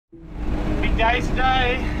day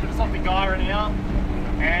today. Just off the Gyra now,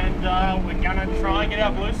 and we're gonna try and get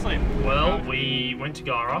our blue slip. Well, we went to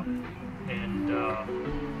Gyra and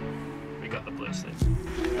we got the blue slip.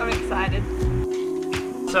 I'm excited.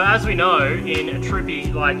 So as we know, in a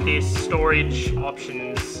Troopy like this, storage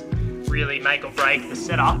options really make or break the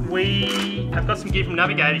setup. We have got some gear from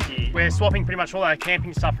Navigator here. We're swapping pretty much all our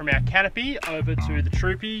camping stuff from our canopy over to the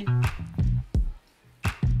Troopy.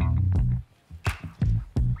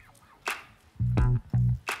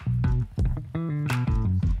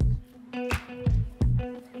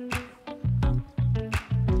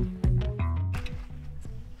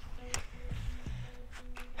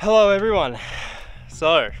 Hello everyone.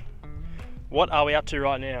 So, what are we up to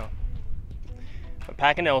right now? We're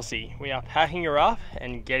packing Elsie. We are packing her up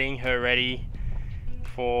and getting her ready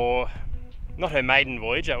for, not her maiden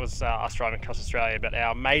voyage, that was us driving across Australia, but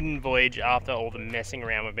our maiden voyage after all the messing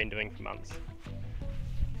around we've been doing for months.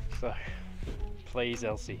 So, please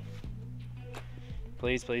Elsie,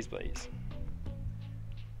 please, please, please,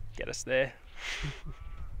 get us there.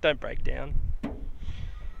 Don't break down.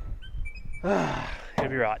 It'll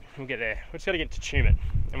be right, we'll get there. We've just got to get to Tumut,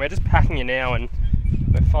 and we're just packing it now, and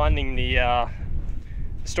we're finding the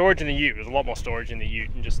storage in the ute. There's a lot more storage in the ute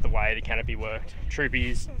and just the way the canopy worked.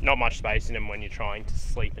 Troopy's not much space in them when you're trying to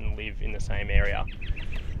sleep and live in the same area.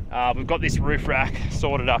 We've got this roof rack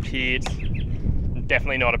sorted up here. It's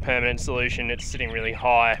definitely not a permanent solution. It's sitting really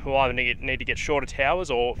high. We'll either need to get shorter towers,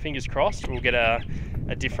 or fingers crossed, we'll get a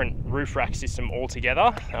different roof rack system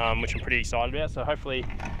altogether, which I'm pretty excited about. So hopefully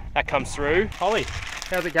that comes through. Holly,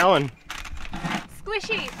 how's it going?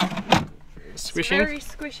 Squishy. Squishing? It's very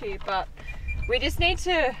squishy, but we just need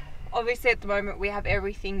to, obviously at the moment we have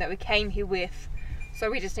everything that we came here with,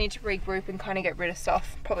 so we just need to regroup and kind of get rid of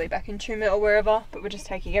stuff, probably back in Tumut or wherever, but we're just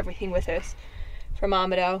taking everything with us from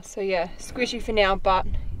Armidale. So yeah, squishy for now, but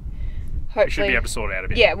hopefully we should be able to sort it out a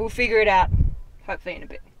bit. Yeah, we'll figure it out hopefully in a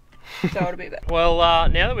bit. So it'll be better. Well,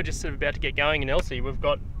 now that we're just sort of about to get going in Elsie, we've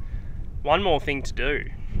got one more thing to do,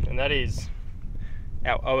 and that is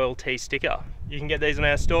our OLT sticker. You can get these in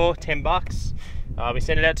our store, 10 bucks. We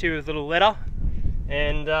send it out to you with a little letter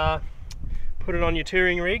and put it on your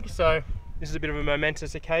touring rig. So this is a bit of a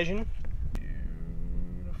momentous occasion.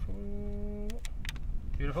 Beautiful.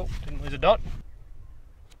 Beautiful, didn't lose a dot.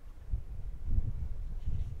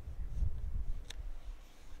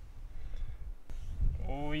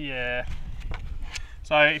 Oh yeah.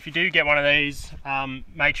 So if you do get one of these,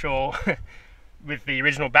 make sure with the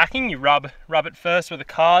original backing you rub it first with a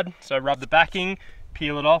card. So rub the backing,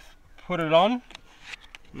 peel it off, put it on,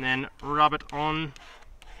 and then rub it on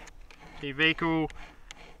the vehicle.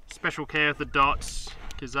 Special care with the dots,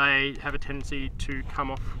 because they have a tendency to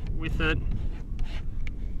come off with it.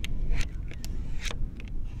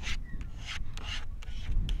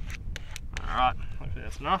 Alright, hopefully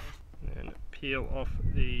that's enough. And then peel off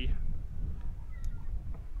the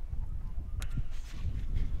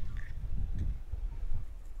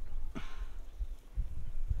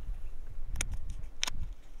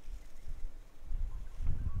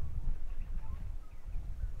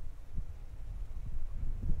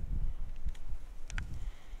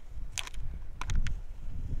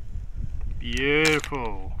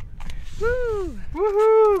beautiful. Woo!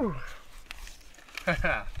 Woohoo!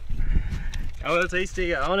 OLT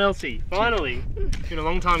sticker on Elsie, finally. It's been a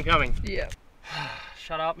long time coming. Yeah.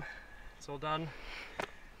 Shut up. It's all done.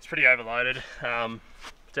 It's pretty overloaded.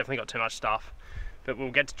 Definitely got too much stuff. But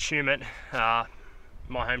we'll get to Tumut,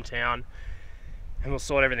 my hometown, and we'll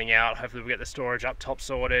sort everything out. Hopefully we'll get the storage up top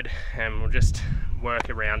sorted, and we'll just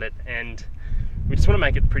work around it. And we just want to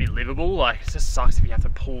make it pretty livable. Like, it just sucks if you have to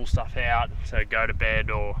pull stuff out to go to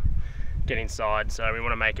bed or get inside. So we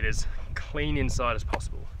want to make it as clean inside as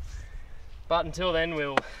possible. But until then,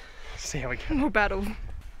 we'll see how we go. We'll battle.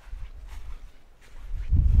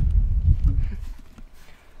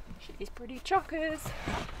 She's pretty chockers.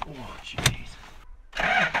 Oh, jeez.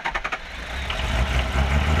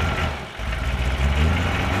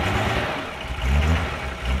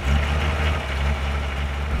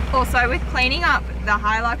 Also, with cleaning up the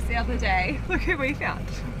Hilux the other day, look who we found.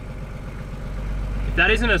 If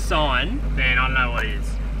that isn't a sign, then I don't know what is.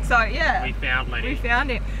 So yeah, We found Lenny. we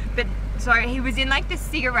found him. But so he was in like the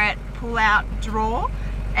cigarette pull-out drawer,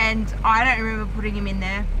 and I don't remember putting him in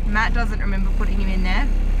there. Matt doesn't remember putting him in there.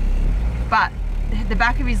 But the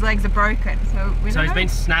back of his legs are broken, so we don't know. He's been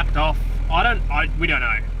snapped off. We don't know. We don't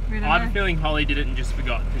I have a feeling Holly did it and just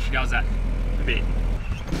forgot, because she does that a bit.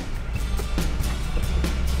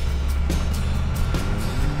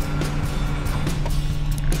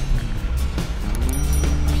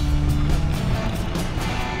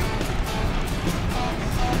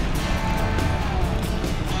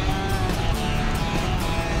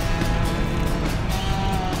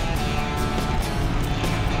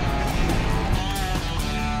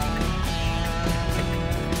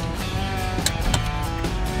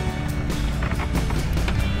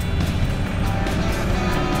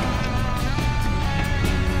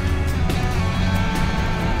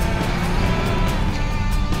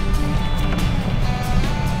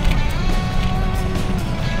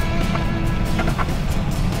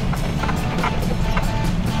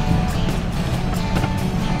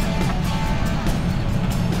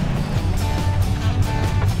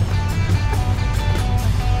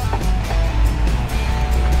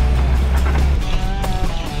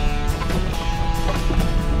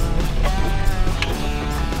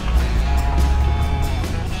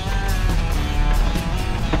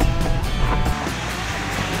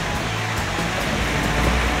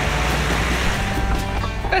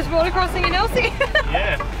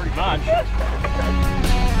 much.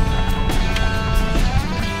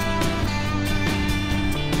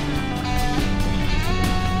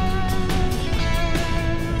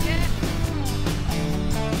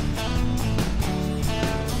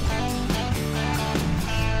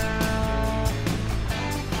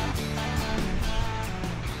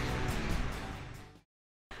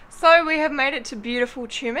 So we have made it to beautiful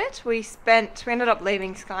Tumut. We ended up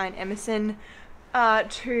leaving Skye and Emerson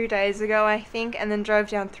 2 days ago, I think, and then drove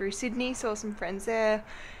down through Sydney, saw some friends there,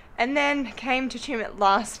 and then came to Tumut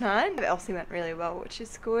last night. Elsie went really well, which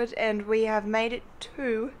is good, and we have made it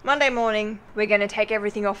to Monday morning. We're going to take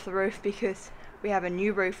everything off the roof because we have a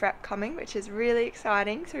new roof rack coming, which is really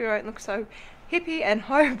exciting, so we won't look so hippie and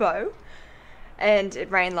hobo. And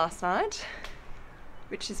it rained last night,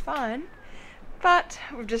 which is fine. But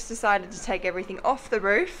we've just decided to take everything off the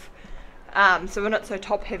roof, so we're not so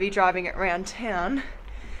top heavy driving it around town.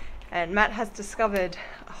 And Matt has discovered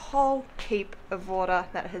a whole heap of water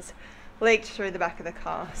that has leaked through the back of the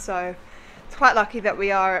car. So it's quite lucky that we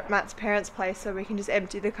are at Matt's parents' place, so we can just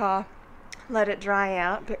empty the car, let it dry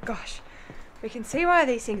out. But gosh, we can see why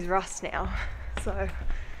these things rust now. So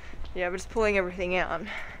yeah, we're just pulling everything out.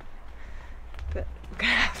 But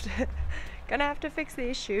we're gonna have to fix the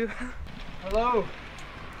issue. Hello.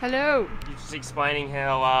 Hello. You're just explaining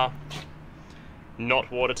how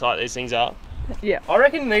not watertight these things are. Yeah. I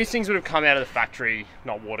reckon these things would have come out of the factory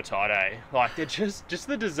not watertight, eh? Like they're just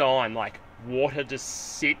the design, like water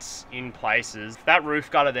just sits in places. That roof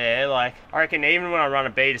gutter there, like I reckon even when I run a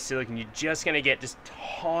bead of silicone, you're just gonna get just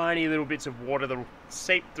tiny little bits of water that'll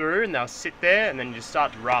seep through and they'll sit there and then you just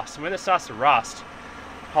start to rust. And when it starts to rust,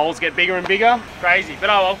 holes get bigger and bigger. Crazy. But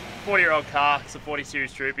oh well, 40-year-old car, it's a 40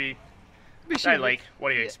 series Troopy. They leak. What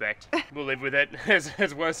do you expect? We'll live with it.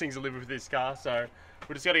 There's worse things to live with this car, so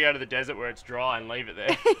we're just got to go to the desert where it's dry and leave it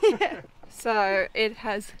there. Yeah. So it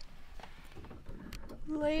has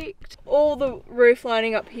leaked. All the roof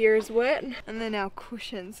lining up here is wet, and then our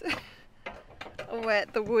cushions are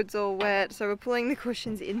wet. The wood's all wet, so we're pulling the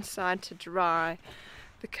cushions inside to dry.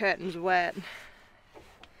 The curtain's wet.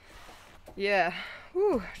 Yeah.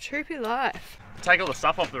 Ooh, Troopy life. Take all the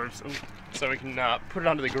stuff off the roof so we can put it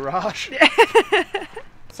under the garage.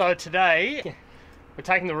 So today we're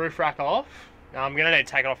taking the roof rack off. I'm gonna need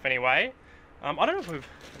to take it off anyway. I don't know if we've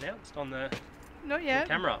announced on the Not yet.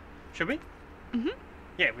 camera. Should we? Mhm.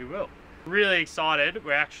 Yeah, we will. Really excited.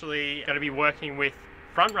 We're actually going to be working with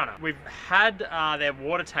Frontrunner. We've had their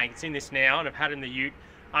water tank. It's in this now, and I've had it in the ute.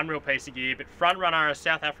 Unreal piece of gear. But Frontrunner are a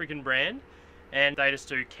South African brand, and they just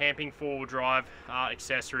do camping four-wheel drive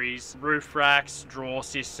accessories, roof racks, drawer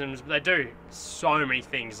systems. They do so many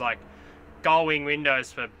things like gull-wing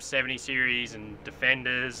windows for 70 series and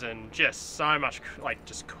Defenders, and just so much like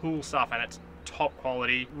just cool stuff, and it's top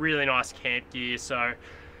quality, really nice camp gear. So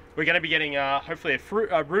we're going to be getting hopefully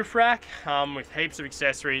a roof rack with heaps of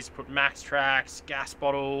accessories, put max tracks, gas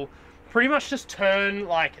bottle, pretty much just turn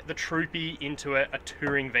like the Troopy into a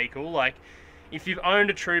touring vehicle. Like if you've owned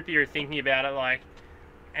a Troopy or thinking about it, like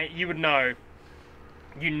you would know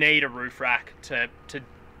you need a roof rack to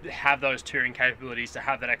have those touring capabilities, to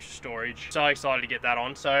have that extra storage. So excited to get that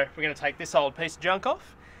on. So we're going to take this old piece of junk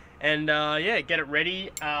off and yeah, get it ready.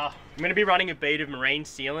 I'm going to be running a bead of marine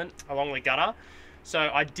sealant along the gutter.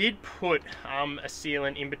 So I did put a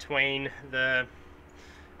sealant in between the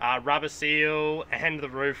rubber seal and the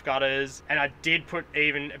roof gutters, and I did put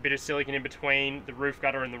even a bit of silicone in between the roof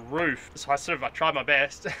gutter and the roof. So I tried my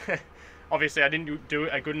best. Obviously I didn't do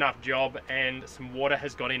a good enough job, and some water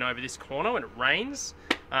has got in over this corner when it rains.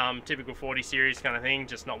 Typical 40 series kind of thing,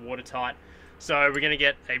 just not watertight. So we're going to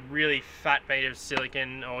get a really fat bead of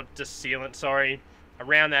silicone, or just sealant, sorry,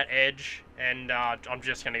 around that edge, and I'm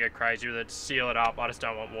just going to go crazy with it, seal it up. I just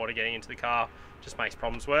don't want water getting into the car, just makes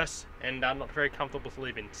problems worse, and not very comfortable to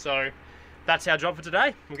live in. So that's our job for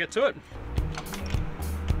today. We'll get to it.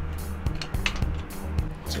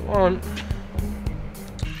 So on.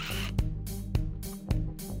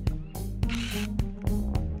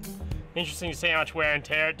 Interesting to see how much wear and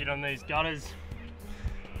tear it did on these gutters.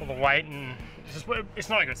 All the weight, and it's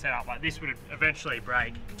not a good setup. Like this would eventually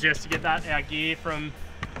break. Just to get our gear from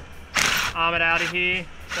Armoured out of here,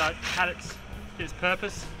 so it had its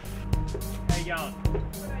purpose. How you going?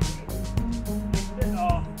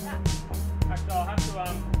 Oh, actually I'll have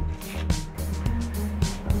to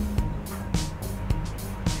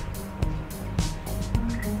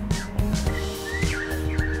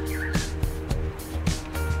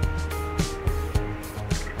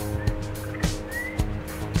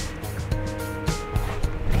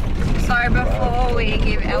So before we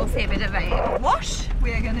give Elsie a bit of a wash,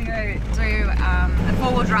 we are going to go do a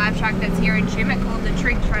four-wheel drive track that's here in Tumut called the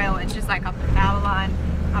Trig Trail It's just like up the power line,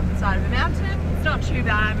 up the side of a mountain. It's not too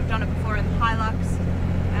bad. We've done it before in the Hilux.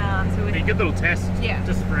 So It'd be a good little test. Yeah.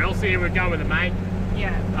 Just for Elsie, we're going with a mate.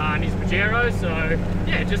 Yeah. And his Pajero, so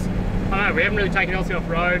yeah, just, I don't know, we haven't really taken Elsie off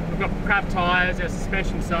road. We've got crap tyres, our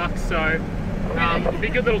suspension sucks, so it'd be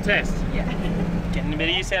a good little test. Yeah. Getting a bit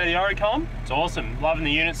of use out of the Oricom. It's awesome, loving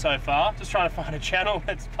the unit so far. Just trying to find a channel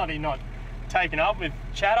that's bloody not taken up with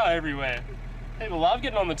chatter everywhere. People love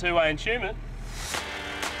getting on the two-way in Tumut.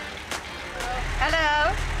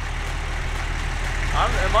 Hello.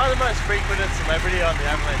 Am I the most frequented celebrity on the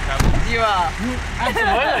Adelaide Travels? You are.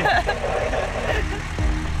 Absolutely.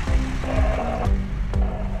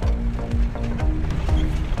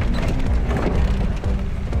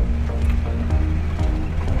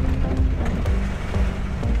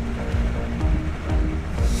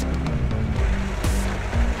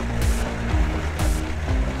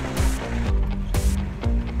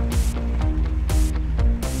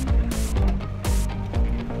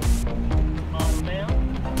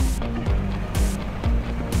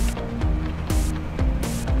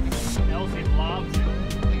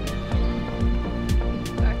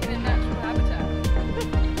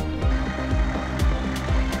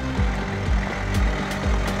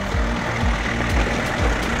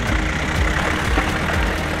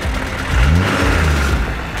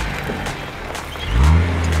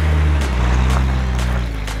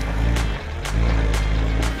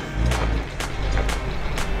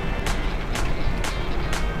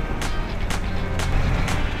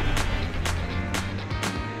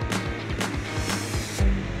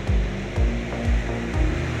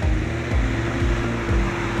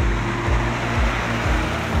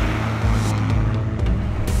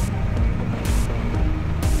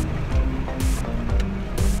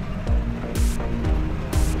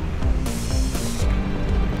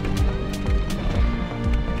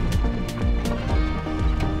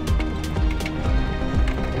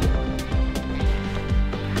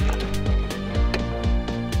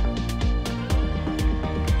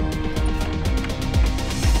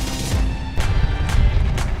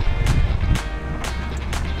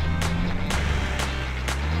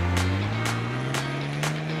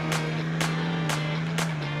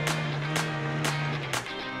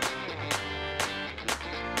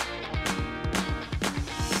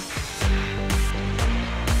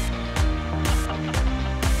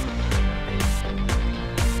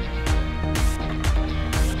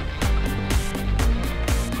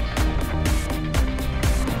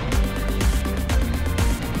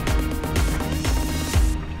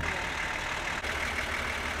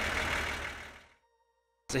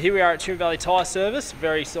 So here we are at Tumut Valley Tyre Service,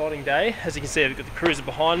 very exciting day. As you can see, I've got the Cruiser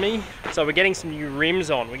behind me. So we're getting some new rims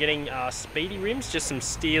on. We're getting speedy rims, just some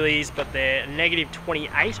Steelies, but they're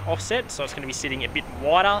 -28 offset, so it's going to be sitting a bit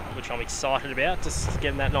wider, which I'm excited about, just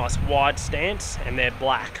getting that nice wide stance, and they're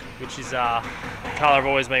black, which is a colour I've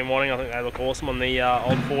always been wanting. I think they look awesome on the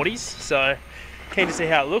old 40s, so keen to see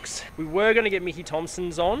how it looks. We were going to get Mickey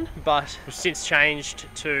Thompson's on, but we've since changed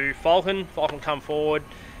to Falcon. Falcon come forward.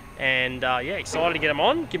 And yeah, excited to get them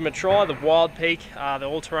on, give them a try, the Wild Peak, the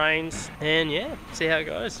all-terrains, and yeah, see how it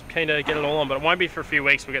goes. Keen to get it all on, but it won't be for a few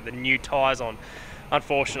weeks. We'll get the new tyres on,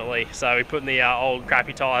 unfortunately. So we're putting the old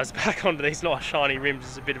crappy tyres back onto these nice shiny rims.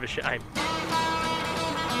 It's a bit of a shame.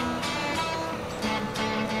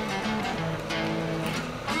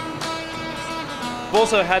 We've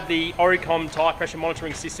also had the Oricom tyre pressure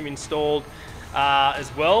monitoring system installed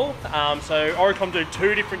as well. So Oricom do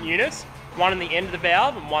two different units. One in the end of the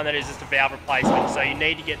valve and one that is just a valve replacement. So you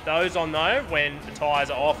need to get those on though when the tyres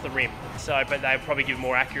are off the rim. So, but they'll probably give a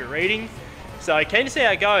more accurate reading. So keen to see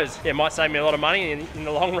how it goes. Yeah, it might save me a lot of money in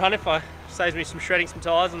the long run if I saves me some shredding some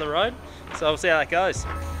tyres on the road. So we'll see how that goes.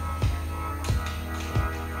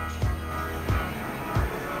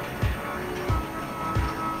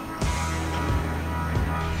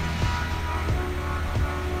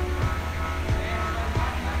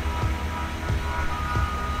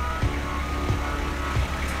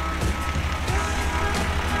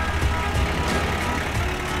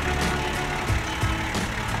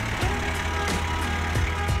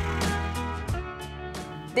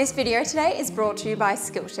 This video today is brought to you by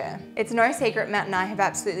Skillshare. It's no secret Matt and I have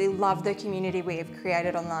absolutely loved the community we have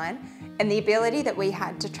created online and the ability that we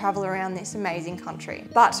had to travel around this amazing country.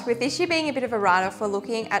 But with this year being a bit of a write-off, we're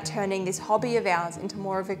looking at turning this hobby of ours into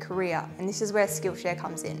more of a career, and this is where Skillshare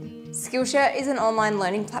comes in. Skillshare is an online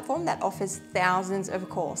learning platform that offers thousands of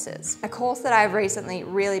courses. A course that I've recently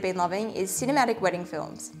really been loving is cinematic wedding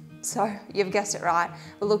films. So you've guessed it right,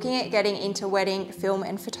 we're looking at getting into wedding film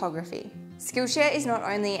and photography. Skillshare is not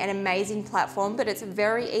only an amazing platform, but it's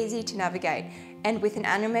very easy to navigate. And with an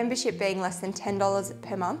annual membership being less than $10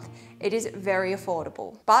 per month, it is very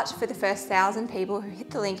affordable. But for the first 1,000 people who hit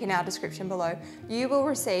the link in our description below, you will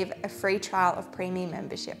receive a free trial of premium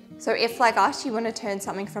membership. So if, like us, you want to turn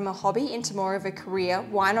something from a hobby into more of a career,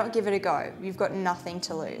 why not give it a go? You've got nothing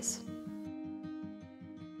to lose.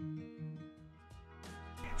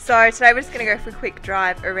 So today we're just going to go for a quick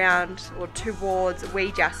drive around or towards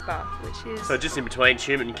Wee Jasper, which is... So just in between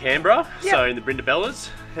Tumut and Canberra, Yep. so in the Brindabellas,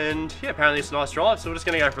 and yeah, apparently it's a nice drive, so we're just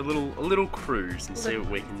going to go for a little cruise and see what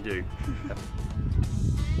we can do.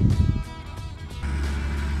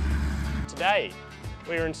 Today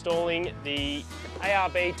we are installing the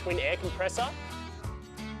ARB twin air compressor